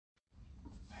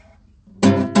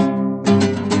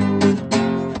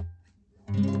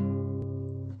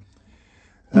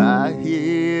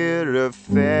a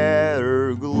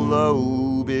fair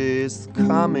globe is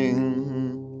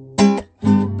coming.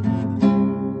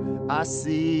 I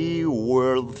see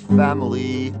world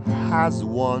family has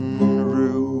one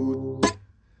root.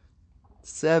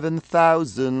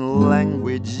 7,000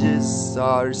 languages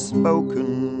are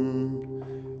spoken.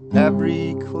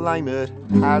 Every climate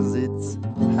has its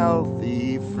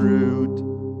healthy fruit.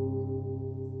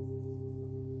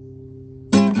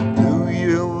 Do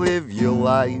you live your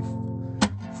life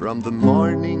from the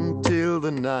morning till the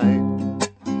night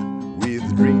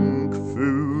with drink,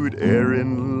 food, air,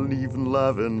 and even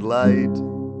love and light?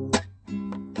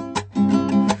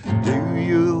 Do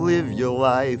you live your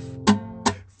life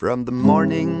from the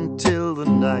morning till the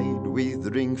night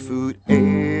with drink, food,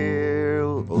 air,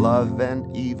 love,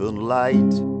 and even light?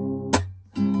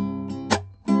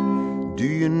 Do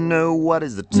you know what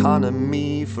is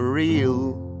autonomy for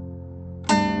real?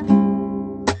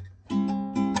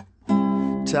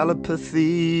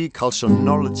 Telepathy, cultural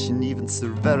knowledge, and even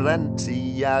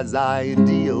sovereignty as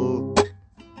ideal.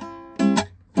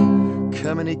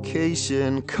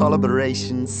 Communication,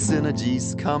 collaboration,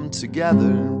 synergies come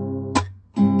together.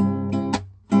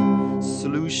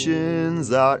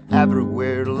 Solutions are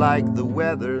everywhere like the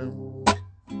weather.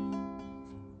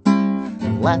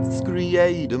 Let's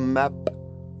create a map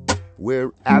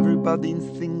where everybody's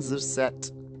things are set.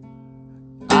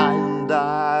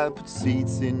 I put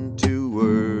seeds into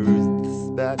Earth's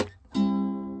bed.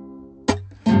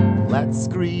 Let's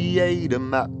create a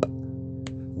map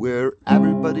where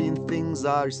everybody and things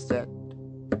are set.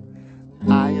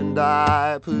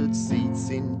 I put seeds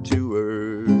into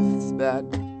Earth's bed.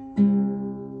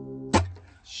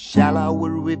 Shall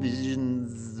our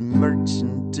visions merge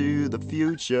into the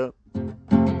future?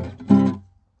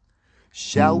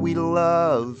 Shall we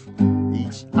love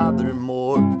each other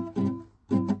more?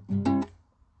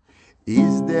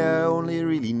 Is there only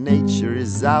really nature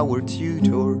is our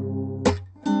tutor?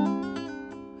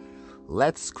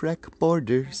 Let's crack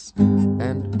borders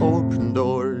and open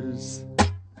doors.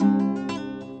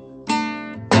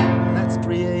 Let's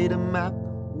create a map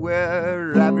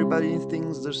where everybody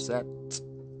things are set.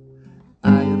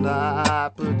 I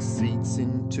put seeds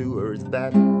into Earth's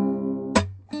bed.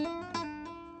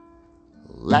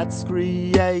 Let's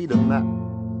create a map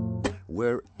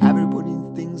where everybody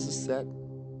things are set.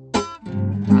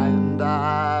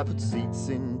 I put seeds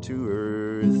into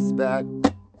Earth's bed.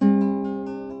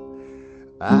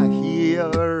 I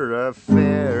hear a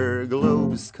fair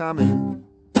globe is coming.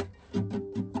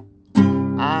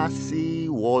 I see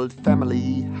world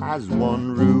family has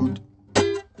one root.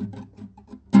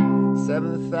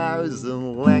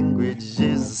 7,000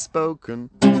 languages spoken.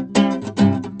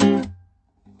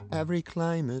 Every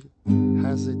climate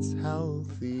has its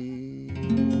healthy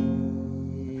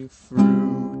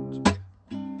fruit.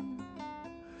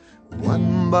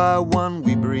 One by one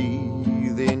we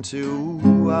breathe into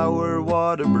our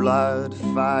water, blood,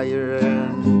 fire,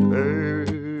 and earth.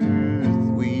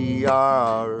 We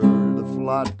are the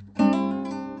flood.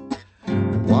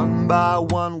 One by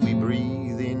one we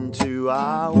breathe into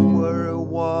our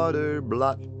water,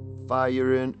 blood,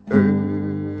 fire, and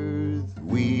earth.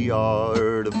 We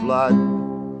are the flood.